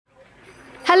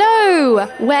Hello,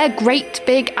 we're Great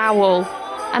Big Owl.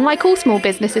 And like all small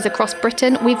businesses across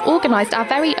Britain, we've organised our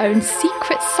very own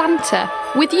Secret Santa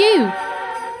with you.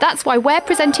 That's why we're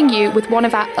presenting you with one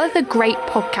of our other great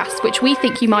podcasts, which we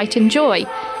think you might enjoy,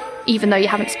 even though you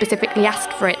haven't specifically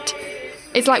asked for it.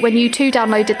 It's like when U2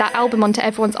 downloaded that album onto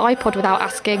everyone's iPod without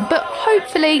asking, but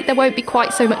hopefully there won't be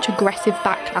quite so much aggressive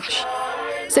backlash.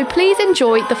 So please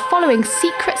enjoy the following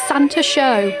Secret Santa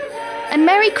show. And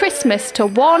Merry Christmas to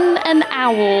one an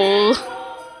owl.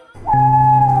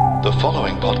 The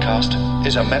following podcast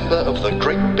is a member of the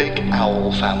Great Big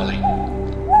Owl family.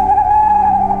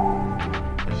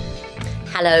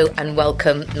 Hello and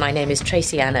welcome. My name is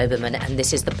Tracy Ann Oberman, and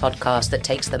this is the podcast that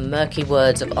takes the murky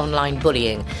words of online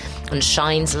bullying and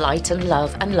shines light and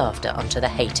love and laughter onto the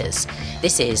haters.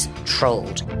 This is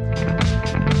Trolled.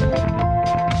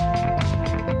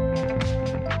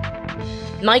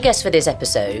 My guest for this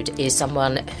episode is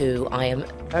someone who I am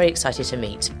very excited to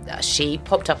meet. She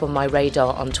popped up on my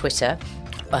radar on Twitter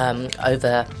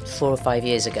over 4 or 5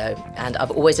 years ago, and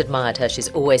I've always admired her. She's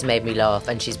always made me laugh,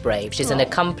 and she's brave. She's an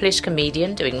accomplished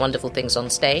comedian doing wonderful things on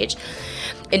stage.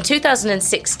 In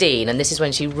 2016, and this is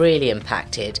when she really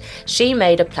impacted, she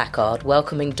made a placard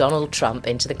welcoming Donald Trump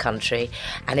into the country,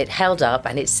 and it held up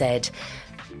and it said,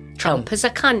 Trump is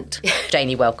a cunt.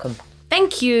 Janey, welcome.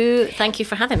 Thank you. Thank you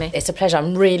for having me. It's a pleasure.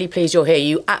 I'm really pleased you're here.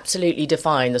 You absolutely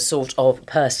define the sort of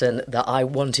person that I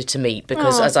wanted to meet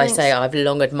because, as thanks. I say, I've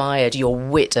long admired your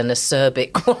wit and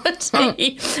acerbic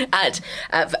quality at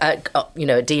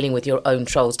dealing with your own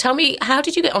trolls. Tell me, how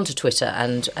did you get onto Twitter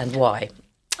and why?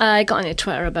 I got into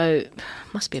Twitter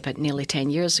must be about nearly 10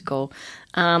 years ago.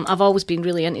 I've always been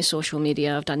really into social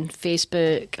media. I've done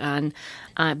Facebook, and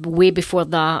way before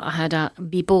that I had a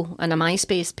Bebo and a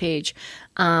MySpace page.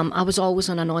 I was always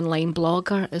on an online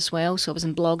blogger as well, so I was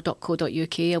in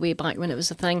blog.co.uk way back when it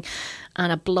was a thing,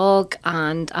 and a blog,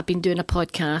 and I've been doing a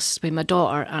podcast with my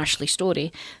daughter, Ashley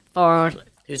Story, for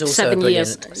Who's also 7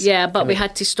 years. brilliant. Yeah, but we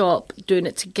had to stop doing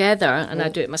it together, and I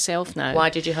do it myself now. Why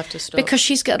did you have to stop? Because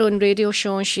she's got her own radio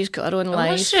show and she's got her own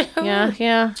life. has she?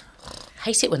 Yeah.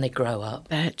 Hate it when they grow up.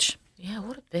 Bitch. Yeah,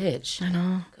 what a bitch. I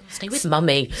know. Stay with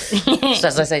mummy, just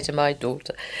as I say to my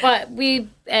daughter. But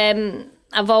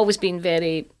I've always been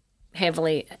very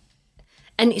heavily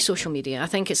into social media. I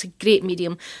think it's a great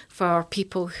medium for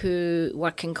people who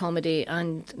work in comedy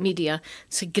and media.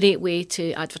 It's a great way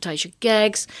to advertise your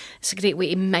gigs. It's a great way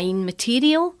to mine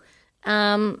material.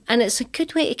 And it's a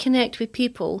good way to connect with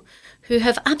people who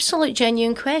have absolute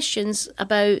genuine questions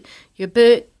about your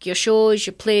book, your shows,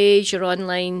 your plays, your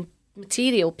online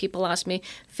material. People ask me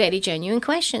very genuine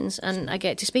questions, and I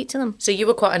get to speak to them. So you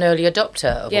were quite an early adopter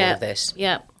of all of this?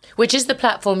 Yeah. Which is the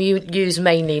platform you use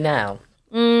mainly now?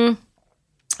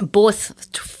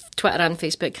 Both Twitter and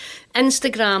Facebook.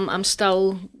 Instagram I'm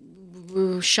still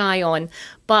shy on,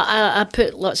 but I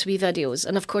put lots of wee videos,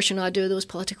 and of course I do those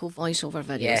political voiceover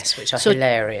videos. Yes, which are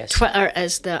hilarious. Twitter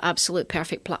is the absolute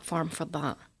perfect platform for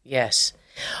that. Yes.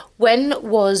 When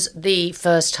was the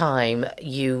first time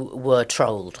you were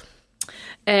trolled?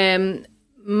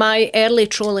 My early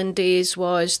trolling days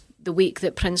was the week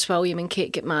that Prince William and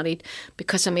Kate get married,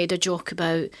 because I made a joke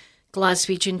about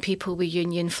Glaswegian people with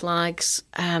Union flags,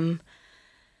 and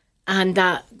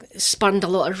that spurned a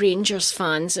lot of Rangers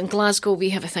fans. In Glasgow,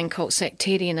 we have a thing called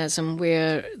sectarianism,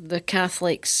 where the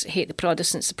Catholics hate the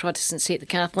Protestants hate the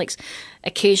Catholics.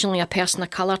 Occasionally, a person of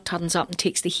colour turns up and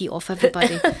takes the heat off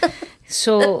everybody.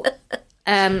 So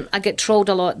I get trolled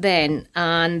a lot then.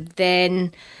 And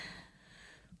then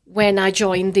when I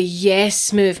joined the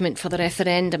Yes movement for the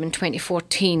referendum in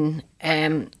 2014,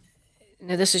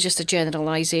 now this is just a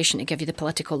generalisation to give you the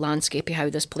political landscape of how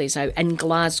this plays out. In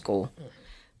Glasgow,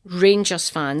 Rangers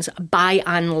fans, by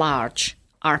and large,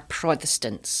 are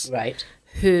Protestants, right,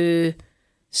 who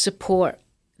support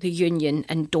the Union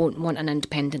and don't want an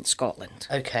independent Scotland.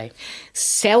 Okay.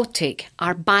 Celtic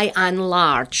are by and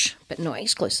large, but not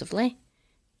exclusively,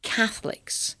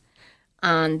 Catholics,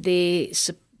 and they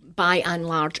by and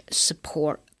large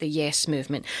support the Yes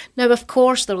movement. Now, of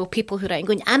course, there are people who are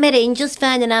going, I'm a Rangers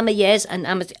fan and I'm a Yes, and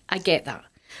I get that.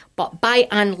 But by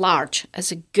and large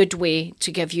is a good way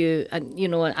to give you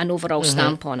an overall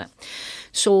stamp on it.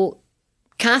 So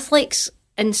Catholics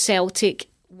and Celtic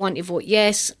want to vote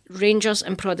yes, Rangers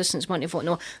and Protestants want to vote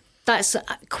no. That's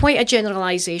quite a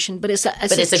generalisation, but it's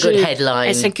a good headline.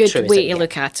 It's a good way to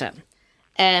look at it.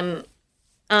 And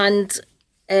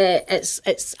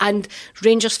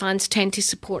Rangers fans tend to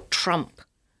support Trump.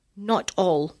 Not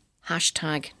all.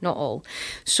 Not all.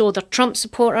 So they're Trump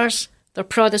supporters. They're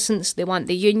Protestants, they want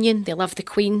the Union, they love the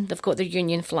Queen, they've got their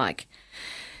Union flag.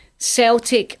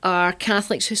 Celtic are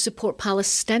Catholics who support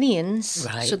Palestinians,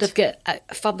 Right. so they've got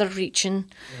further reaching,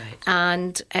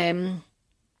 and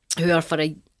who are for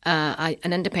an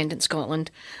independent Scotland,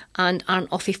 and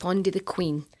aren't off fond of the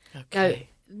Queen. Okay.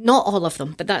 Now, not all of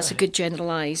them, but that's a good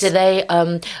generalise. Do they?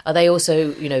 Are they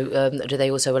also? Do they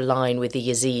also align with the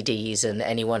Yazidis and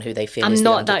anyone who they feel? I'm is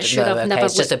not the that sure. I've never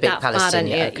It's just a looked big that far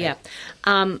Palestinian. into it. Okay.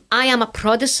 Yeah, I am a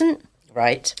Protestant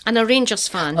Right. and a Rangers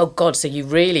fan. Oh God! So you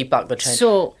really buck the trend.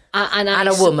 So and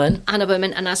a woman. and a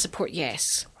woman, and I support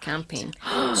Yes campaign.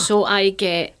 So I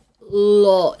get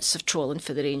lots of trolling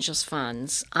for the Rangers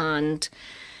fans, and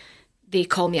they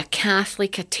call me a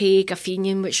Catholic, a Taig, a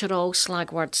Fenian, which are all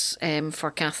slag words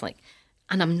for Catholic,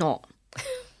 and I'm not,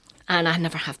 and I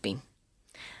never have been.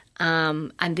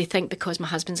 And they think because my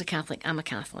husband's a Catholic, I'm a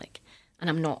Catholic, and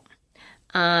I'm not.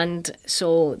 And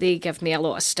so they give me a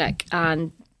lot of stick,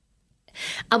 and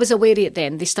I was aware of it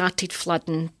then. They started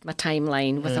flooding my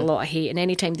timeline with a lot of hate, and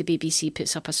anytime the BBC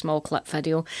puts up a small clip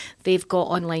video, they've got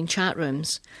online chat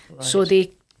rooms. Right. So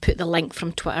they put the link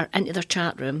from Twitter into their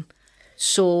chat room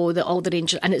so that all the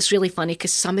Rangers... And it's really funny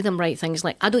because some of them write things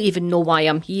like, I don't even know why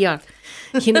I'm here.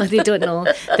 They don't know.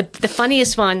 The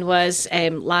funniest one was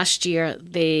last year,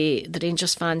 the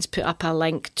Rangers fans put up a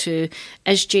link to,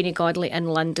 is Janey Godley in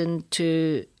London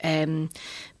to...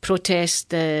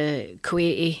 protest the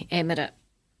Kuwaiti Emirate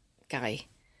guy.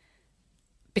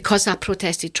 Because I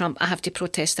protested Trump, I have to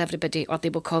protest everybody or they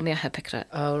will call me a hypocrite.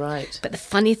 Oh, right. But the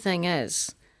funny thing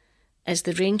is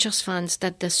the Rangers fans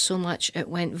did this so much it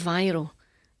went viral,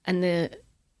 and the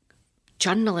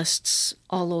journalists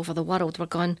all over the world were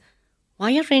going,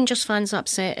 why are Rangers fans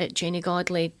upset at Janey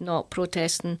Godley not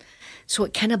protesting? So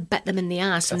it kind of bit them in the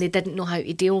ass, and they didn't know how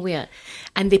to deal with it.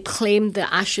 And they claimed that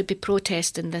I should be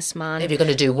protesting this man. If you're going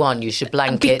to do one, you should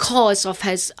blanket. Because of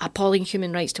his appalling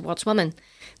human rights towards women.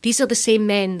 These are the same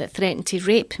men that threatened to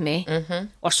rape me. Mm-hmm.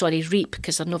 Or sorry, reap,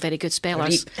 because they're not very good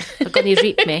spellers. They're going to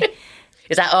rape me.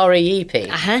 Is that REEP?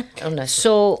 Uh-huh. Oh, no.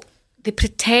 So they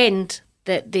pretend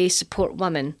that they support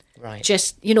women. Right.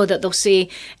 Just, that they'll say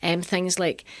things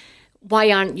like,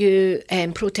 why aren't you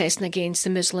protesting against the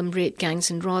Muslim rape gangs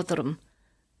in Rotherham?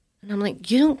 And I'm like,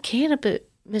 you don't care about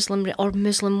Muslim or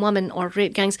Muslim women or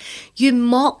rape gangs. You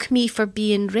mock me for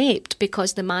being raped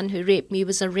because the man who raped me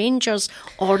was a Rangers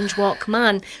Orange Walk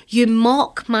man. You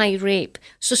mock my rape.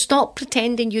 So stop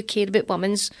pretending you care about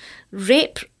women's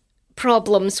rape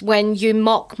problems when you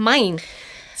mock mine.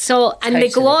 So, and they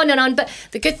go on and on. But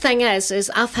the good thing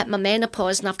is I've hit my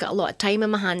menopause and I've got a lot of time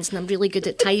in my hands and I'm really good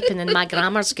at typing and my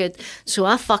grammar's good. So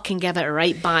I fucking give it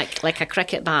right back like a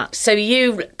cricket bat. So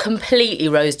you completely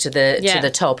rose to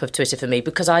the top of Twitter for me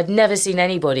because I'd never seen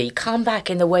anybody come back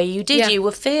in the way you did. Yeah. You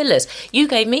were fearless. You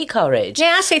gave me courage.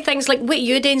 Yeah, I say things like, what are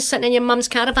you doing sitting in your mum's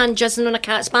caravan jizzing on a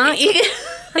cat's back?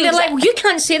 And they're like, well, you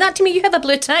can't say that to me. You have a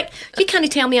blue tick. You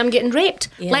can't tell me I'm getting raped.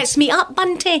 Yeah. Let's meet up,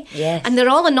 Bunty. Yes. And they're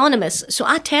all anonymous. So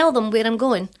I tell them where I'm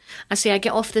going. I say I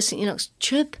get off the St Enoch's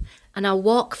tube and I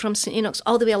walk from St Enoch's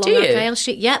all the way along Argyle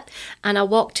Street. Yep. And I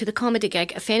walk to the comedy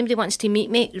gig. If anybody wants to meet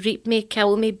me, rape me,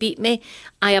 kill me, beat me,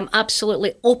 I am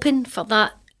absolutely open for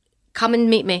that. Come and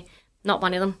meet me. Not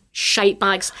one of them. Shite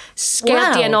bags.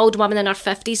 Scared of an old woman in her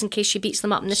 50s in case she beats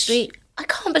them up in the street. I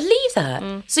can't believe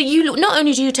that. So you not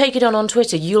only do you take it on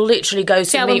Twitter, you'll literally go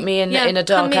to meet me in a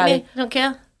dark alley. Me. I don't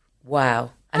care.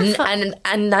 Wow.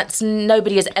 And that's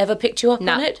nobody has ever picked you up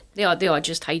on it? They all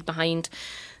just hide behind,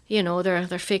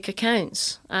 their fake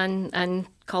accounts and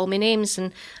call me names.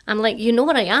 And I'm like, you know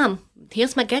where I am.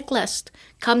 Here's my gig list.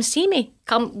 Come see me.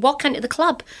 Come walk into the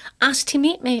club. Ask to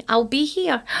meet me. I'll be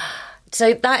here.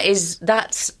 So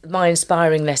that's my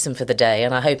inspiring lesson for the day,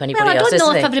 and I hope anybody else listening... I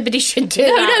don't know if everybody should do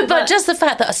that. No, but just the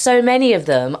fact that so many of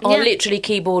them are literally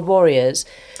keyboard warriors.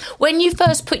 When you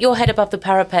first put your head above the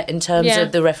parapet in terms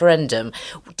of the referendum,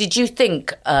 did you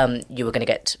think you were going to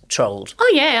get trolled?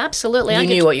 Oh, yeah, absolutely. You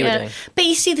knew what you were doing. But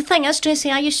you see, the thing is,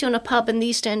 Tracy, I used to own a pub in the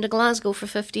East End of Glasgow for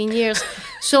 15 years.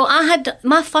 So I had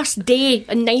my first day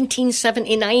in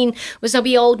 1979 was a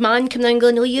wee old man coming in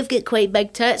going, oh, you've got quite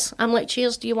big tits. I'm like,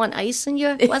 cheers, do you want ice in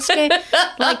your whiskey?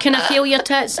 Like, can I feel your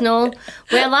tits? No.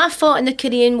 Well, I fought in the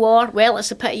Korean War. Well, it's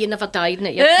a pity you never died in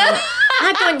it.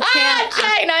 I don't care.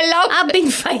 Jane, I've been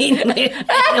fighting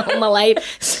all my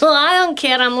life, so I don't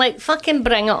care. I'm like, fucking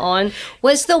bring it on.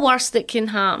 What's the worst that can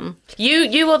happen?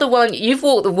 You are the one. You've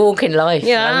walked the walk in life.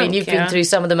 Yeah, I mean, you've been through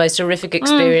some of the most horrific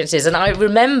experiences, and I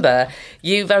remember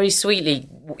you very sweetly.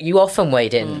 You often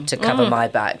wade in to cover my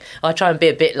back. I try and be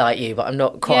a bit like you, but I'm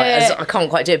not quite. I can't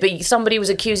quite do it. But somebody was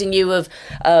accusing you of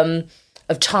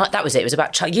That was it. It was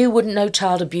about child. You wouldn't know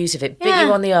child abuse if it bit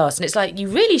you on the arse. And it's like, you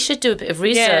really should do a bit of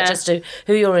research as to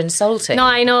who you're insulting. No,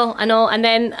 I know. And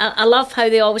then I love how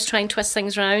they always try and twist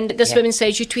things around. This woman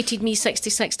says, you tweeted me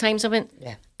 66 times. I went,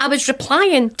 I was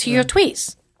replying to your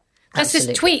tweets. This is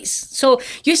tweets. So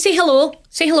you say hello.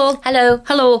 Say hello. Hello.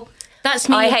 Hello. That's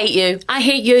me. I hate you. I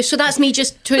hate you. So that's me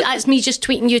just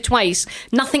tweeting you twice.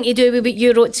 Nothing to do with what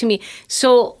you wrote to me.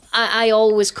 So I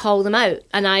always call them out.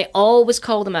 And I always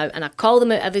call them out. And I call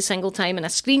them out every single time. And I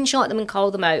screenshot them and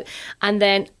call them out. And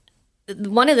then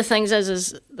one of the things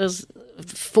is there's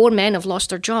 4 men have lost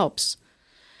their jobs.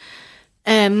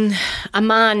 A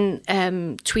man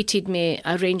tweeted me,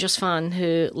 a Rangers fan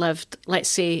who lived, let's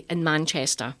say, in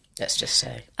Manchester. Let's just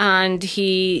say. And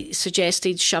he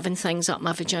suggested shoving things up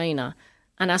my vagina.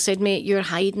 And I said, mate, you're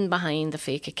hiding behind the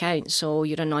fake account, so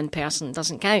you're a non-person, it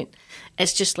doesn't count.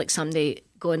 It's just like somebody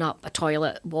going up a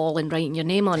toilet wall and writing your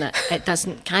name on it. It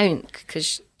doesn't count,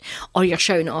 or you're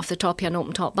shouting it off the top of an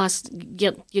open-top bus.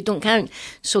 You don't count.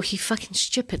 So he fucking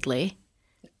stupidly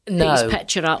put his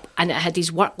picture up, and it had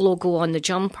his work logo on the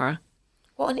jumper.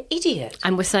 What an idiot.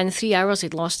 And within 3 hours,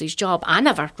 he'd lost his job. I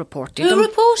never reported him. Who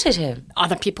reported him?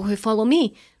 Other people who follow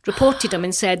me reported him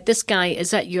and said, this guy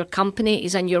is at your company,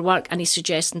 he's in your work, and he's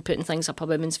suggesting putting things up a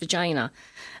woman's vagina.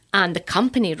 And the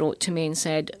company wrote to me and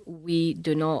said, we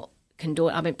do not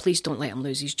condone. I mean, please don't let him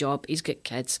lose his job. He's got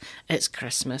kids. It's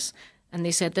Christmas. And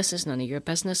they said, this is none of your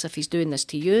business. If he's doing this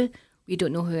to you, we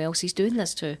don't know who else he's doing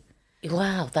this to.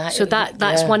 Wow.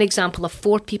 That's one example of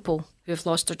 4 people who have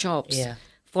lost their jobs. Yeah.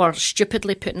 For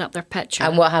stupidly putting up their picture.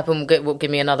 And what happened?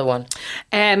 Give me another one.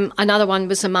 Another one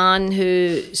was a man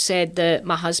who said that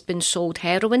my husband sold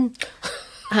heroin.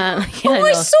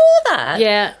 I saw that.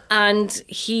 Yeah, and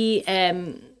he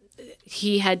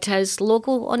had his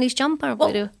logo on his jumper.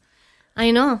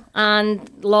 I know. And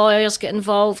lawyers get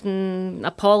involved and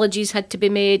apologies had to be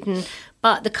made.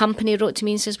 But the company wrote to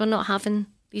me and says, we're not having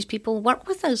these people work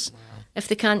with us. Wow. If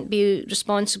they can't be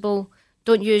responsible,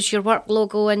 don't use your work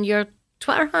logo and your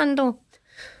Twitter handle.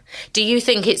 Do you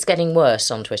think it's getting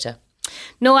worse on Twitter?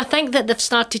 No, I think that they've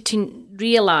started to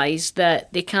realise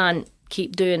that they can't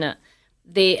keep doing it.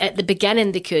 At the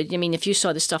beginning they could. I mean, if you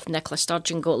saw the stuff Nicola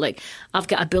Sturgeon got, like, I've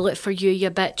got a bullet for you, you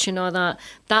bitch, and all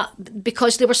that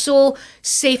because they were so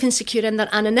safe and secure in their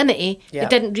anonymity, they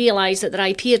didn't realise that their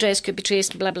IP address could be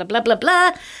traced, blah, blah, blah, blah,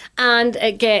 blah, and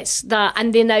it gets that,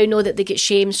 and they now know that they get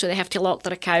shamed, so they have to lock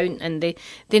their account, and they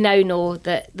now know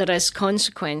that there is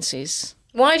consequences.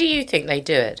 Why do you think they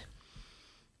do it?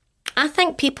 I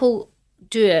think people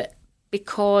do it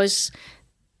because...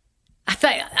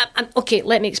 okay,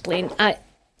 let me explain. I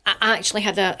actually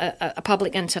had a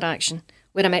public interaction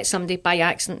where I met somebody by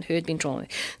accident who had been trolling me.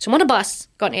 So I'm on a bus,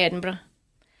 got to Edinburgh,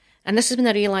 and this is when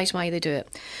I realised why they do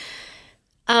it.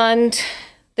 And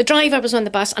the driver was on the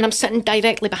bus, and I'm sitting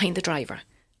directly behind the driver.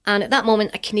 And at that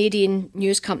moment, a Canadian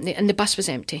news company, and the bus was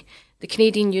empty, the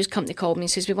Canadian news company called me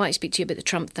and says, we want to speak to you about the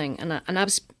Trump thing. And I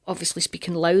was obviously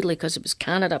speaking loudly because it was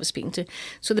Canada I was speaking to.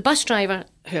 So the bus driver,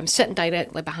 who I'm sitting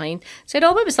directly behind, said,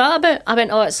 oh, what was that about? I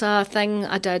went, oh, it's a thing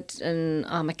I did, and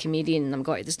I'm a comedian, and I'm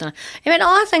got to this now. He went,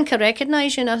 oh, I think I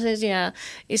recognise you. And I says, yeah.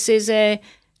 He says,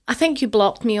 I think you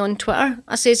blocked me on Twitter.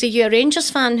 I says, are you a Rangers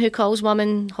fan who calls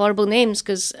women horrible names?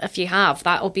 Because if you have,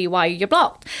 that'll be why you're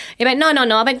blocked. He went, no.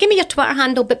 I went, give me your Twitter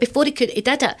handle. But before he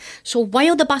did it. So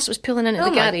while the bus was pulling into the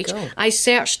garage, I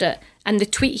searched it. And the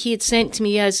tweet he had sent to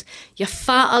me is, you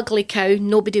fat ugly cow,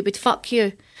 nobody would fuck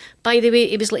you. By the way,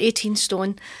 he was like 18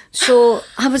 stone. So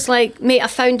I was like, mate, I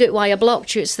found out why I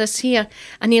blocked you. It's this here.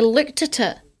 And he looked at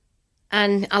it.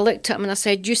 And I looked at him and I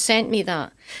said, you sent me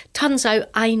that. Turns out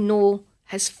I know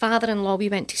his father-in-law, we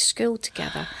went to school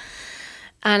together.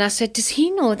 And I said, does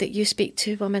he know that you speak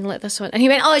to women like this one? And he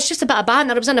went, oh, it's just a bit of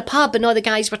banter. I was in a pub and all the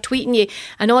guys were tweeting you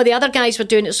and all the other guys were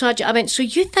doing it. So I went, so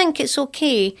you think it's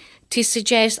okay to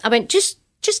suggest... I went, just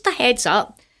a heads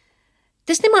up.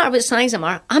 Doesn't matter what size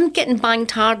I'm getting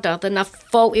banged harder than a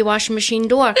faulty washing machine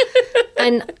door.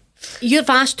 And you've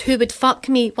asked who would fuck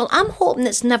me. Well, I'm hoping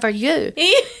it's never you.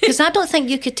 Because I don't think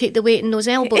you could take the weight in those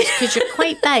elbows because you're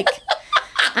quite big.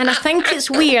 And I think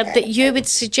it's weird that you would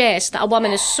suggest that a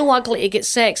woman is so ugly to get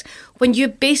sex when you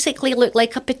basically look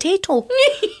like a potato.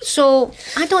 So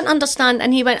I don't understand.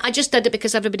 And he went, I just did it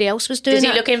because everybody else was doing it.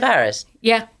 Does he look embarrassed?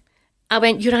 Yeah. I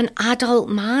went, you're an adult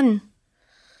man.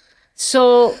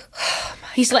 So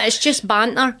he's like, it's just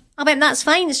banter. I went, that's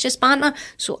fine, it's just banter.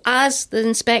 So as the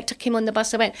inspector came on the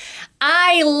bus, I went,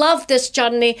 I love this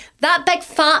journey. That big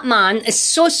fat man is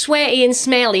so sweaty and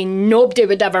smelly, nobody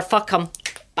would ever fuck him.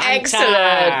 Banter.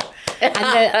 Excellent.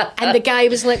 And the guy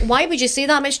was like, why would you say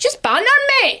that? It's just banner,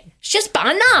 mate. It's just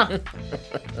banner.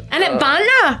 And it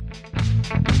banner.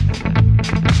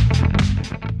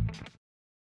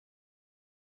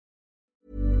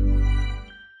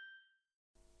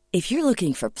 If you're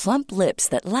looking for plump lips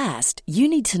that last, you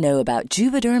need to know about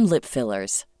Juvederm lip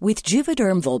fillers. With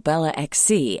Juvederm Volbella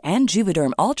XC and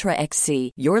Juvederm Ultra XC,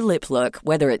 your lip look,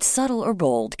 whether it's subtle or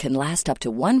bold, can last up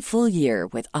to 1 full year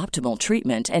with optimal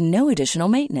treatment and no additional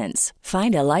maintenance.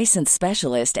 Find a licensed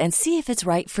specialist and see if it's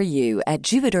right for you at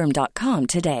Juvederm.com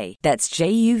today. That's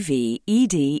JUVEDERM.com.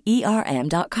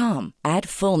 Add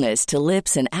fullness to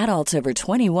lips in adults over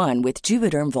 21 with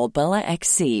Juvederm Volbella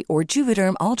XC or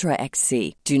Juvederm Ultra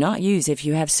XC. Do not use if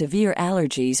you have severe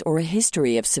allergies or a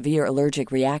history of severe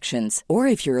allergic reactions, or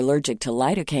if you're allergic to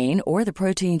lidocaine or the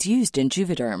proteins used in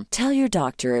Juvederm. Tell your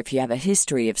doctor if you have a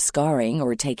history of scarring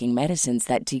or taking medicines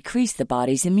that decrease the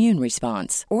body's immune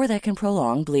response or that can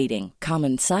prolong bleeding.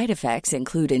 Common side effects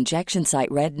include injection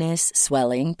site redness,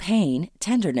 swelling, pain,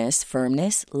 tenderness,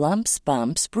 firmness, lumps,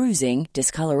 bumps, bruising,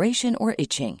 discoloration, or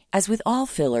itching. As with all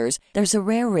fillers, there's a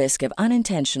rare risk of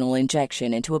unintentional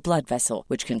injection into a blood vessel,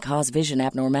 which can cause vision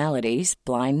abnormalities,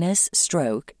 blindness,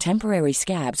 stroke, temporary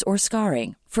scabs, or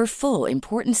scarring. For full,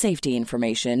 important safety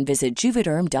information, visit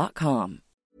Juvederm.com.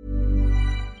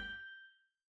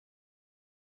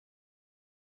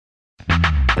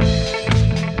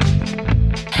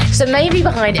 So maybe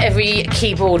behind every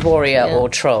keyboard warrior or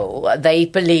troll, they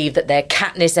believe that they're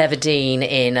Katniss Everdeen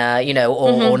in,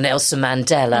 or Nelson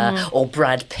Mandela or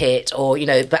Brad Pitt, or,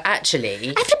 but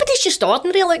actually... Everybody's just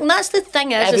ordinary. Like, and that's the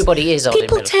thing. Everybody is ordinary.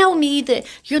 People tell me that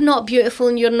you're not beautiful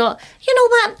and you're not... You know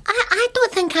what? I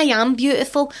don't think I am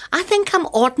beautiful. I think I'm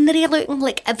ordinary looking,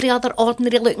 like every other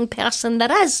ordinary looking person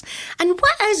there is. And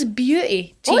what is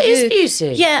beauty to you? What is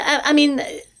beauty? Yeah, I mean...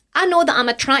 I know that I'm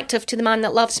attractive to the man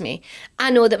that loves me. I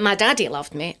know that my daddy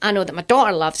loved me. I know that my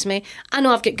daughter loves me. I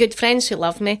know I've got good friends who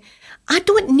love me. I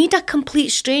don't need a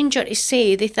complete stranger to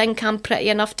say they think I'm pretty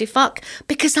enough to fuck,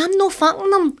 because I'm no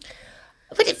fucking them.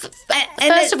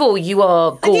 First of all, you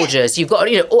are gorgeous. You've got,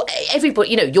 everybody,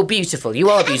 you're beautiful. You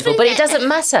are beautiful, but it doesn't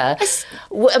matter.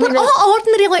 We're all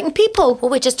ordinary looking people. Well,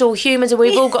 we're just all humans and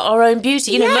we've all got our own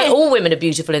beauty. All women are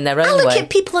beautiful in their own way. I look at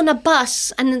people on a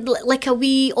bus and like a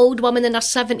wee old woman in her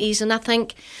 70s and I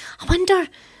think, I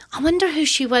wonder who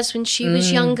she was when she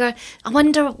was younger. I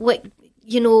wonder what,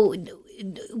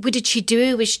 what did she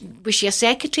do? Was she a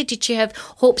secretary? Did she have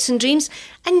hopes and dreams?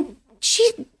 And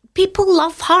people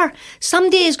love her.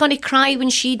 Somebody is going to cry when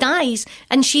she dies,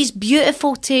 and she's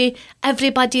beautiful to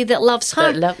everybody that loves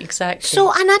her. Exactly.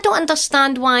 So, and I don't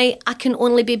understand why I can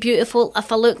only be beautiful if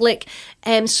I look like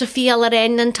Sophia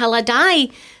Loren until I die,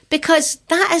 because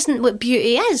that isn't what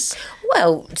beauty is.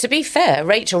 Well, to be fair,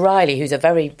 Rachel Riley, who's a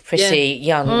very pretty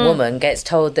young woman, gets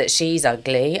told that she's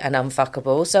ugly and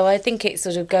unfuckable. So I think it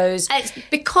sort of goes... It's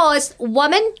because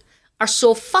women are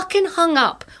so fucking hung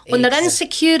up on their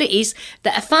insecurities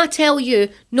that if I tell you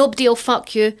nobody will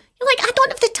fuck you, you're like, I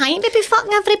don't have the time to be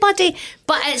fucking everybody.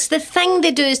 But it's the thing they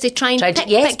do is they try and pick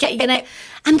it,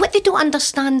 And what they don't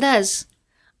understand is,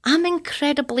 I'm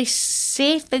incredibly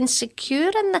safe and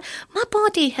secure in that. My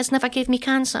body has never gave me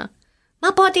cancer. My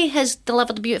body has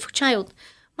delivered a beautiful child.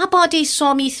 My body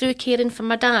saw me through caring for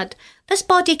my dad. This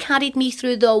body carried me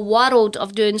through the world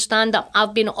of doing stand-up.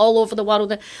 I've been all over the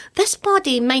world. This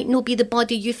body might not be the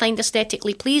body you find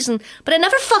aesthetically pleasing, but it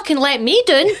never fucking let me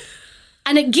down.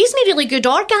 And it gives me really good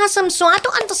orgasms, so I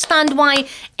don't understand why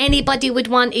anybody would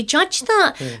want to judge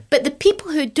that. But the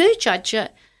people who do judge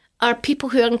it are people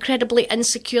who are incredibly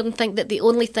insecure and think that the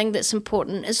only thing that's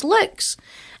important is looks.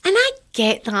 And I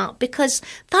get that, because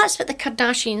that's what the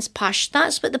Kardashians push.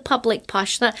 That's what the public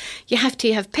push. That you have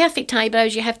to have perfect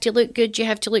eyebrows, you have to look good, you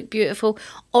have to look beautiful,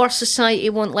 or society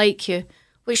won't like you.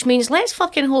 Which means let's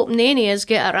fucking hope Nanny has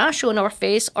get a rash on our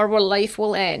face or our life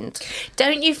will end.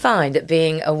 Don't you find that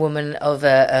being a woman of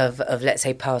let's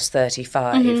say past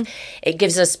 35, it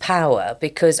gives us power?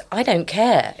 Because I don't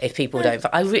care if people don't.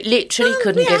 I literally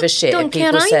couldn't give a shit if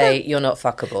people say you're not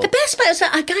fuckable. The best bit is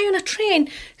that a guy on a train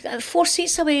 4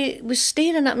 seats away was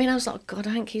staring at me and I was like, God,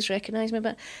 I think he's recognised me a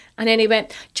bit. And then he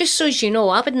went, just so as you know,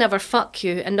 I would never fuck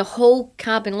you. And the whole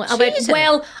cabin, I went,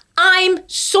 well, I'm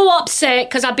so upset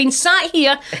because I've been sat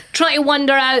here trying to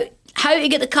wonder out how to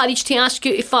get the courage to ask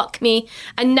you to fuck me,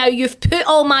 and now you've put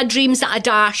all my dreams at a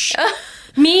dash.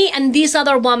 Me and these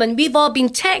other women, we've all been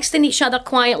texting each other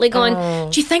quietly going,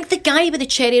 do you think the guy with the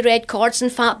cherry red cords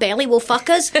and fat belly will fuck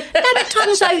us? Now it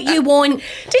turns out you won't.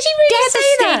 Did you really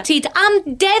devastated. say that?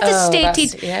 I'm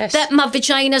devastated that my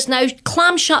vagina's now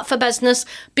clam shut for business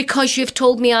because you've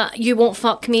told me you won't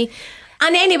fuck me.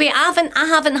 And anyway, I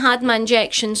haven't had my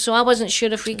injection, so I wasn't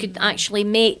sure if we could actually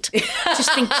mate,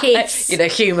 just in case.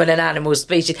 Human and animal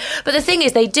species. But the thing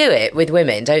is, they do it with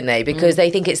women, don't they? Because they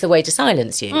think it's the way to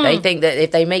silence you. They think that if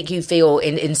they make you feel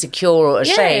insecure or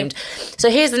ashamed.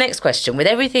 So here's the next question. With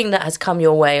everything that has come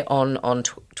your way on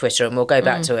Twitter, and we'll go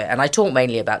back to it, and I talk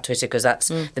mainly about Twitter because that's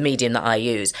the medium that I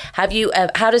use. How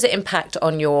does it impact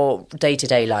on your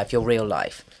day-to-day life, your real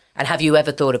life? And have you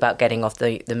ever thought about getting off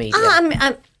the media?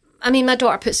 I mean, my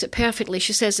daughter puts it perfectly.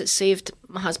 She says it saved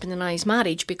my husband and I's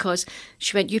marriage because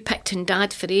she went, you picked on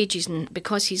Dad for ages, and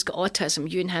because he's got autism,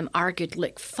 you and him argued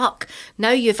like fuck.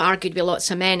 Now you've argued with lots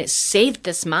of men. It's saved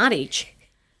this marriage.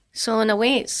 So in a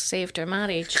way, it's saved our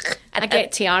marriage. I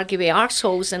get to argue with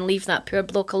arseholes and leave that poor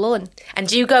bloke alone. And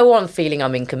do you go on feeling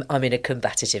I'm in a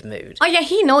combative mood? Oh yeah,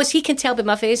 he knows. He can tell by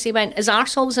my face. He went, is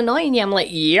arseholes annoying you? I'm like,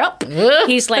 yep.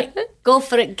 He's like, go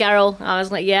for it, girl. I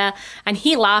was like, yeah. And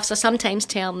he laughs. I sometimes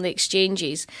tell him the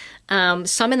exchanges.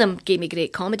 Some of them gave me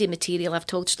great comedy material. I've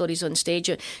told stories on stage.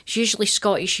 It's usually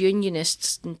Scottish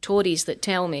Unionists and Tories that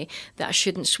tell me that I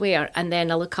shouldn't swear, and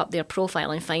then I look up their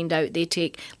profile and find out they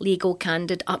take legal,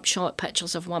 candid, upshot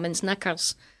pictures of women's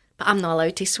knickers. But I'm not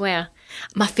allowed to swear.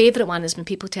 My favourite one is when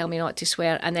people tell me not to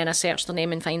swear, and then I search their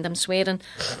name and find them swearing.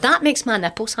 That makes my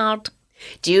nipples hard.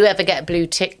 Do you ever get a blue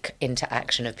tick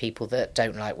interaction of people that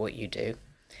don't like what you do?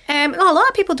 A lot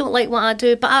of people don't like what I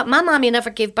do, but my mammy never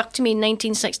gave birth to me in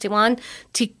 1961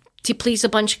 to please a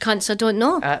bunch of cunts I don't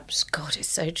know. God, it's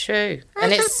so true.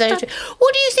 And it's so true.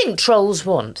 What do you think trolls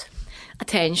want?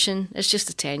 Attention. It's just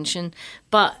attention.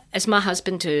 But as my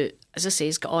husband, who, as I say,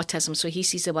 has got autism, so he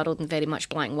sees the world in very much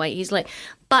black and white, he's like,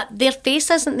 but their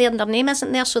face isn't there and their name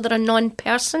isn't there, so they're a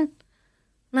non-person.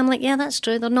 And I'm like, yeah, that's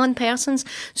true. They're non-persons.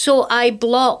 So I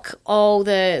block all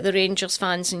the Rangers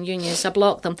fans and unions. I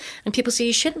block them. And people say,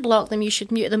 you shouldn't block them, you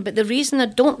should mute them. But the reason I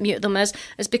don't mute them is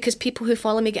because people who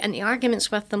follow me get into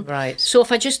arguments with them. Right. So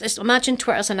if I just, imagine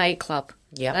Twitter's a nightclub.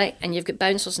 Yeah. Right? And you've got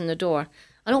bouncers in the door.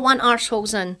 I don't want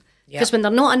arseholes in. Because when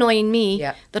they're not annoying me,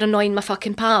 they're annoying my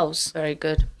fucking pals. Very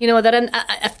good. They're in,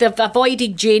 if they've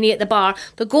avoided Janey at the bar,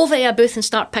 they'll go over to a booth and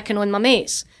start picking on my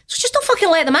mates. So just don't fucking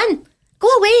let them in. Go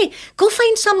away. Go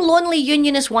find some lonely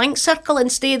unionist wank circle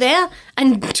and stay there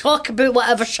and talk about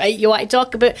whatever shit you want to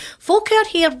talk about. Folk out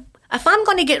here, if I'm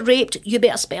going to get raped, you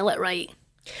better spell it right.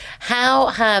 How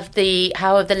have the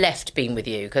left been with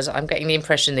you? Because I'm getting the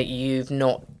impression that you've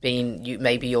not been.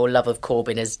 Maybe your love of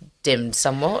Corbyn has dimmed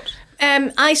somewhat.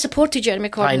 I supported Jeremy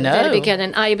Corbyn at the very know.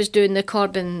 beginning. I was doing the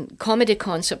Corbyn comedy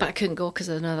concert, but I couldn't go because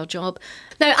of another job.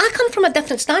 Now, I come from a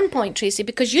different standpoint, Tracy,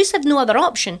 because you have no other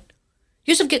option.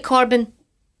 You have got Corbyn,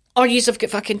 or you have got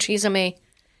fucking Theresa May.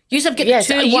 You have got the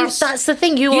two worst. That's the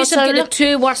thing. You have also got the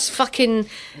two worst fucking,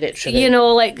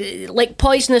 literally, like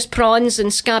poisonous prawns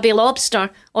and scabby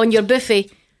lobster on your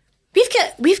buffet.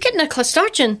 We've got Nicola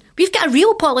Sturgeon. We've got a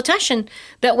real politician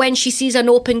that when she sees an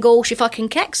open goal, she fucking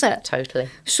kicks it. Totally.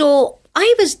 So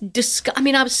I was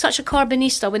I was such a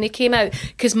Corbynista when he came out,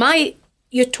 because my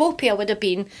utopia would have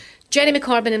been Jeremy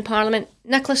Corbyn in Parliament,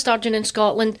 Nicola Sturgeon in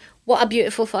Scotland. What a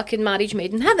beautiful fucking marriage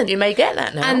made in heaven. You may get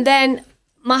that now. And then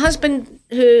my husband,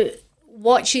 who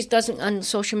doesn't on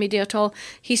social media at all,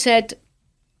 he said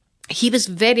he was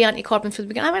very anti-Corbyn from the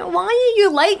beginning. I went, why are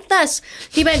you like this?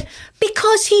 He went,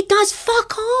 because he does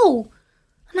fuck all.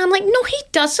 And I'm like, no, he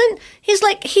doesn't. He's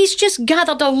like, he's just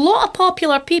gathered a lot of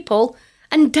popular people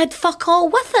and did fuck all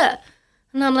with it.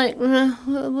 And I'm like,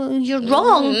 you're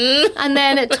wrong. And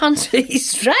then it turns out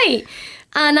he's right.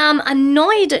 And I'm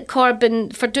annoyed at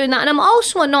Corbyn for doing that. And I'm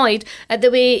also annoyed at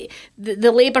the way the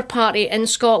Labour Party in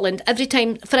Scotland, every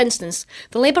time, for instance,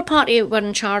 the Labour Party were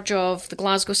in charge of the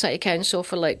Glasgow City Council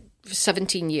for like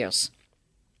 17 years.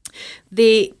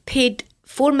 They paid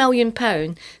 £4 million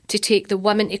to take the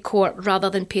women to court rather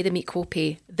than pay them equal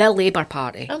pay. The Labour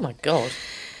Party. Oh my God.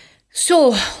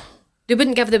 So they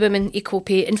wouldn't give the women equal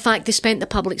pay. In fact, they spent the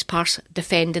public's purse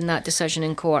defending that decision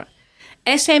in court.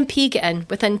 SNP get in.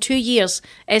 Within 2 years,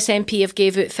 SNP have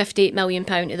gave out £58 million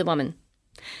to the women.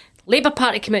 Labour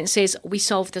Party came out and says, we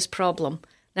solved this problem.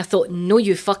 And I thought, no,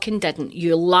 you fucking didn't.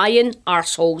 You lying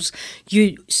arseholes.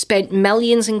 You spent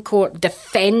millions in court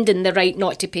defending the right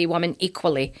not to pay women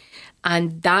equally.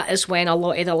 And that is when a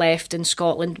lot of the left in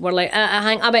Scotland were like,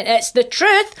 I went, it's the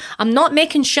truth. I'm not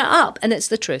making shit up. And it's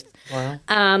the truth. Wow.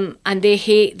 And they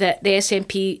hate that the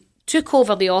SNP took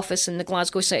over the office in the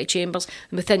Glasgow City Chambers,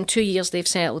 and within 2 years they've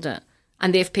settled it.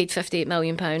 And they've paid £58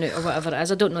 million out, or whatever it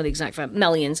is. I don't know the exact figure,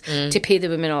 millions, to pay the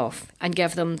women off and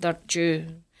give them their due.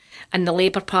 And the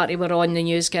Labour Party were on the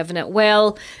news giving it,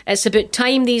 well, it's about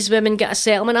time these women get a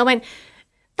settlement. I went,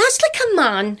 that's like a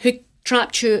man who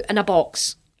trapped you in a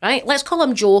box right? Let's call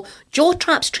him Joe. Joe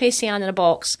traps Tracy Ann in a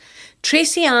box.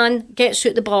 Tracy Ann gets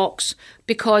out the box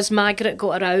because Margaret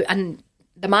got her out, and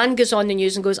the man goes on the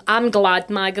news and goes, I'm glad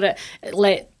Margaret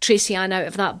let Tracy Ann out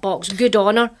of that box. Good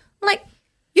on her. I'm like,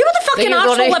 you were the fucking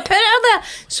arsehole that put her there.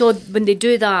 So when they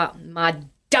do that, my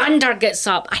dander gets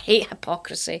up. I hate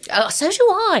hypocrisy. Oh, so do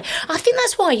I. I think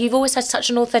that's why you've always had such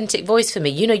an authentic voice for me.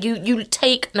 You know, you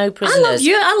take no prisoners. I love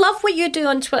you. I love what you do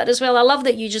on Twitter as well. I love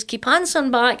that you just keep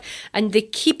answering back, and they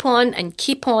keep on and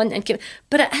keep on and keep.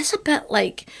 But it is a bit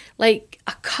like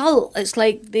a cult. It's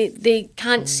like they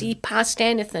can't see past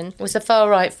anything. It's the far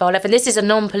right, far left, and this is a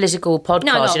non-political podcast.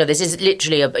 No. You know, this is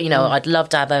literally I'd love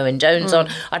to have Owen Jones on.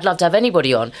 I'd love to have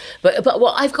anybody on. But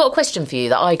well, I've got a question for you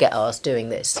that I get asked doing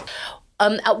this.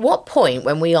 At what point,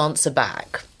 when we answer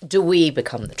back, do we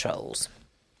become the trolls?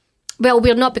 Well,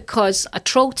 we're not, because a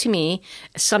troll to me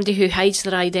is somebody who hides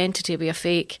their identity with a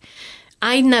fake.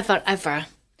 I never, ever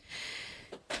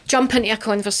jump into a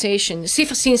conversation. See,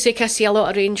 for scene's sake, I see a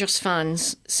lot of Rangers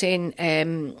fans saying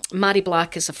Mary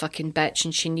Black is a fucking bitch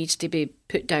and she needs to be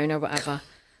put down or whatever.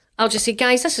 I'll just say,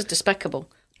 guys, this is despicable.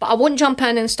 But I won't jump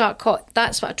in and start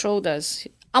That's what a troll does.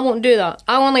 I won't do that.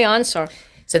 I'll only answer.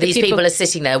 So these people are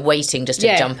sitting there waiting just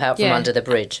to jump out from under the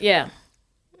bridge? Yeah.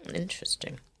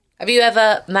 Interesting. Have you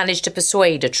ever managed to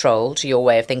persuade a troll to your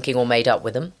way of thinking or made up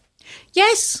with them?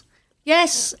 Yes.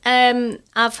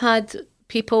 I've had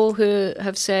people who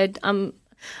have said, I'm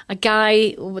a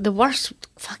guy, the worst,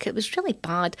 it was really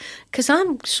bad, because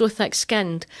I'm so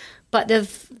thick-skinned, but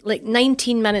they've,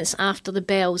 19 minutes after the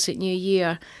bells at New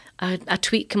Year, a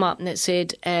tweet came up and it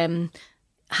said,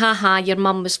 ha, your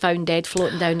mum was found dead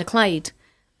floating down the Clyde.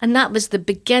 And that was the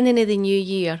beginning of the new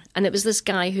year. And it was this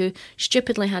guy who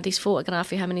stupidly had his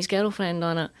photograph of him and his girlfriend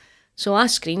on it. So I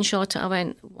screenshot it. I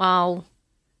went, wow.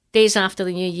 Days after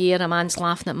the new year, a man's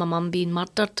laughing at my mum being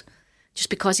murdered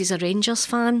just because he's a Rangers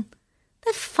fan.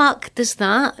 The fuck does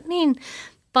that mean?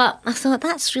 But I thought,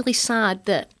 that's really sad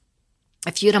that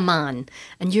if you're a man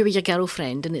and you're with your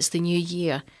girlfriend and it's the new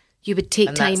year, you would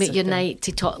take time out your night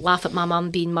to laugh at my mum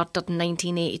being murdered in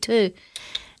 1982.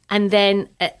 And then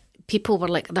people were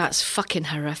like, that's fucking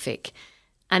horrific.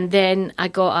 And then I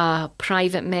got a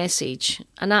private message,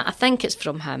 and I think it's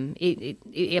from him.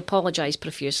 He apologised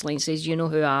profusely and says, you know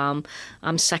who I am.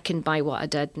 I'm sickened by what I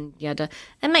did. And yada.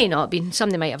 It might not have been.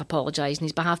 Somebody might have apologised on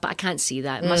his behalf, but I can't see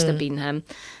that. It must have been him.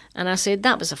 And I said,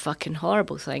 that was a fucking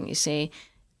horrible thing to say.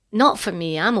 Not for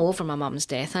me. I'm over my mum's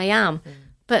death. I am.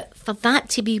 But for that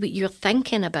to be what you're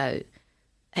thinking about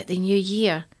at the new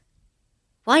year,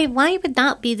 why would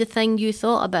that be the thing you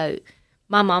thought about?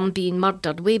 My mum being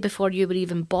murdered way before you were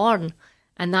even born,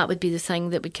 and that would be the thing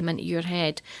that would come into your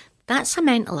head. That's a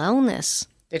mental illness.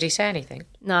 Did he say anything?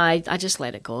 No, I just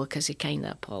let it go because he kind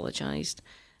of apologised.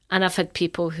 And I've had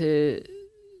people who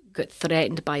got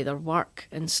threatened by their work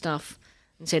and stuff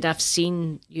and said, I've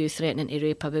seen you threatening to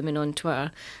rape a woman on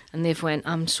Twitter, and they've went,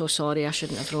 I'm so sorry, I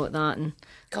shouldn't have wrote that. And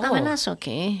I went, that's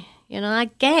okay. You know, I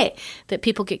get that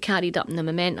people get carried up in the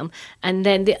momentum. And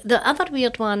then the other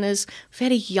weird one is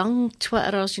very young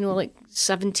Twitterers,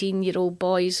 17-year-old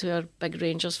boys who are big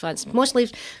Rangers fans. Mostly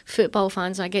football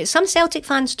fans, I get. Some Celtic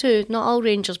fans too, not all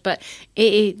Rangers, but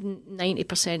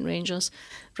 80-90% Rangers.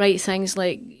 Write things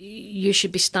like, you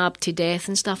should be stabbed to death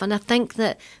and stuff. And I think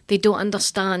that they don't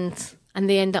understand and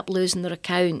they end up losing their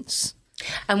accounts.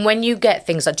 And when you get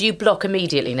things like, do you block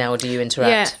immediately now or do you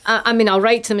interact? Yeah, I mean, I'll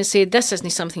write to them and say, this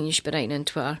isn't something you should be writing on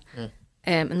Twitter.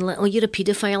 And like, oh, you're a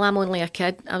paedophile, I'm only a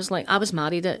kid. I was like, I was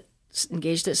married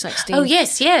engaged at 16. Oh,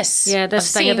 yes. Yeah,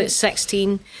 this thing about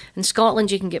 16. In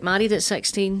Scotland, you can get married at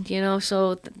 16,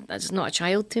 so that's not a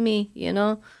child to me,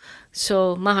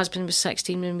 So my husband was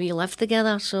 16 when we lived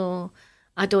together, so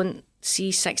I don't see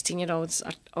 16-year-olds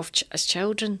as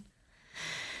children.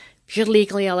 You're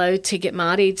legally allowed to get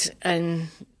married and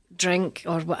drink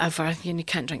or whatever. You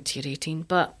can't drink till you're 18,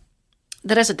 but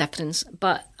there is a difference.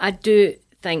 But I do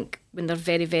think when they're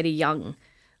very, very young,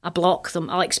 I block them.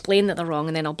 I'll explain that they're wrong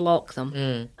and then I'll block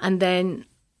them. And then,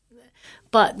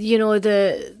 but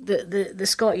the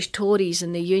Scottish Tories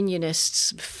and the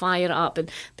Unionists fire up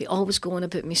and they always go on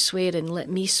about me swearing.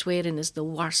 Me swearing is the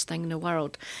worst thing in the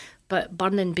world. But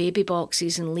burning baby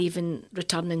boxes and leaving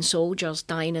returning soldiers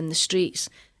dying in the streets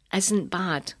isn't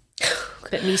bad,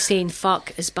 but me saying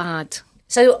fuck is bad.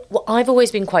 So I've always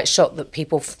been quite shocked that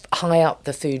people high up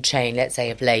the food chain, let's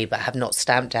say of Labour, have not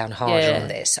stamped down harder on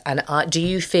this. And do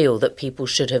you feel that people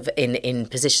should have, in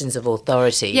positions of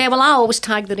authority? Yeah, well, I always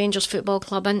tag the Rangers Football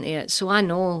Club into it, so I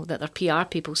know that their PR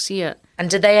people see it. And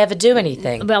did they ever do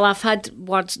anything? Well, I've had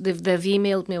words, they've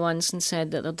emailed me once and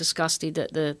said that they're disgusted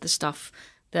at the stuff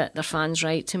that their fans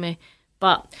write to me.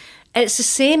 But It's the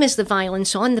same as the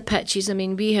violence on the pitches. I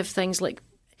mean, we have things like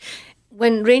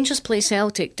when Rangers play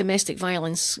Celtic, domestic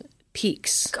violence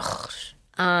peaks. Gosh.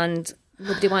 And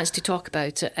nobody wants to talk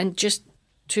about it. And just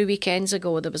 2 weekends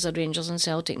ago, there was a Rangers and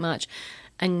Celtic match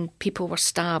and people were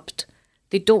stabbed.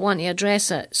 They don't want to address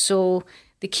it. So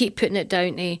they keep putting it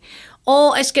down to,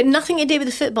 it's got nothing to do with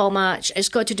the football match. It's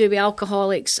got to do with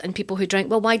alcoholics and people who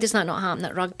drink. Well, why does that not happen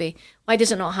at rugby? Why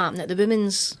does it not happen at the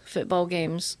women's football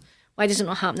games? Why does it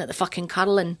not happen at the fucking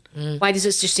curling? Why does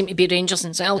it just seem to be Rangers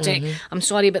and Celtic? I'm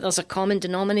sorry, but there's a common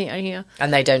denominator here.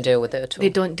 And they don't deal with it at all. They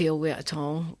don't deal with it at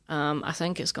all. I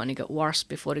think it's going to get worse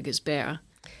before it gets better.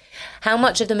 How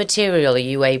much of the material are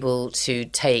you able to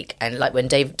take? And like when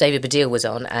David Baddiel was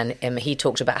on, and he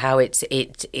talked about how it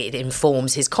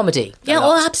informs his comedy.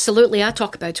 Yeah, absolutely. I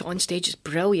talk about it on stage. It's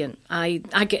brilliant. I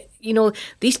get,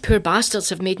 these poor bastards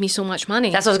have made me so much money.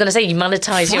 That's what I was going to say. You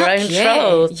monetize your own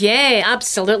trolls. Yeah,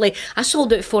 absolutely. I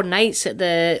sold out 4 nights at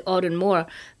the Oran Moor.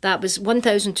 That was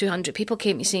 1,200 people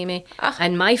came to see me.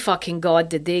 And my fucking God,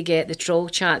 did they get the troll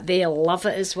chat. They love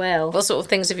it as well. What sort of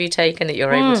things have you taken that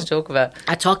you're able to talk about?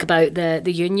 I talk about the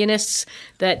unionists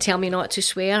that tell me not to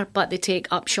swear, but they take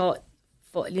upshot,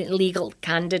 legal,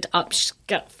 candid,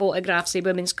 upskirt photographs of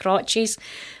women's crotches.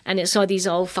 And it's all these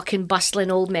fucking bustling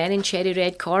old men in cherry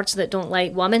red cords that don't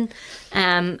like women.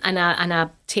 And I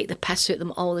take the piss out of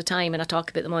them all the time, and I talk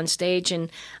about them on stage,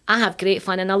 and I have great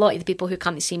fun. And a lot of the people who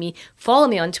come to see me follow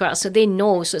me on Twitter, so they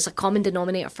know. So it's a common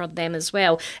denominator for them as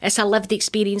well. It's a lived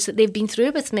experience that they've been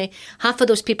through with me. Half of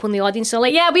those people in the audience are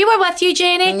like, yeah, we were with you,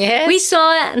 Janey. Yes. We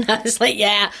saw it. And I was like,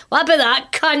 yeah, what about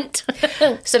that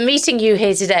cunt? So meeting you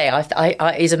here today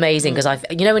I is amazing, because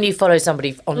when you follow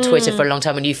somebody on Twitter for a long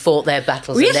time and you fought their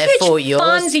battles and they're fought yours.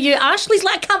 Fans of you. Ashley's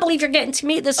like, I can't believe you're getting to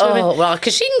meet this woman. Oh, well,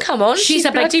 because she can come on. She's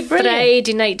a big Friday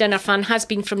night dinner fan, has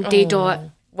been from day dot.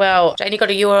 Well, Janey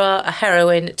Godley, you are a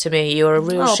heroine to me. You're a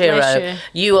real hero.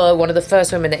 You are one of the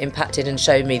first women that impacted and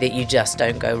showed me that you just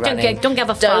don't go running. Don't give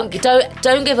a fuck.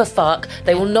 Don't give a fuck.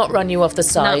 They will not run you off the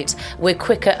site. No. We're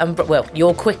quicker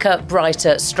you're quicker,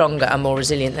 brighter, stronger and more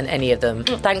resilient than any of them.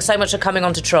 Thanks so much for coming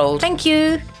on to Trolled. Thank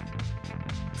you.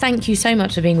 Thank you so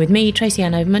much for being with me, Tracy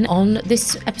Ann Overman, on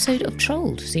this episode of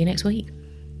Trolled. See you next week.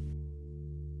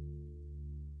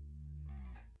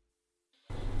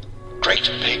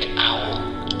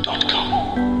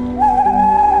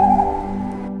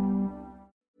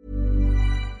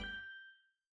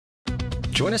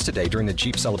 Join us today during the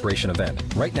Jeep Celebration event.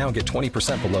 Right now, get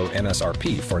 20% below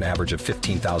MSRP for an average of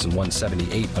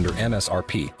 $15,178 under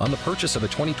MSRP on the purchase of a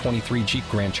 2023 Jeep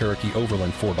Grand Cherokee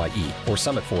Overland 4xE or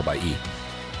Summit 4xE.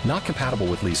 Not compatible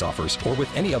with lease offers or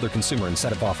with any other consumer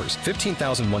incentive offers.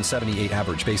 $15,178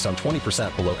 average based on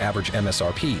 20% below average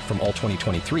MSRP from all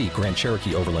 2023 Grand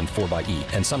Cherokee Overland 4xE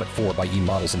and Summit 4xE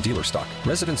models in dealer stock.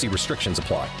 Residency restrictions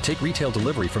apply. Take retail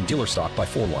delivery from dealer stock by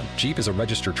 4/1. Jeep is a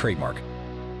registered trademark.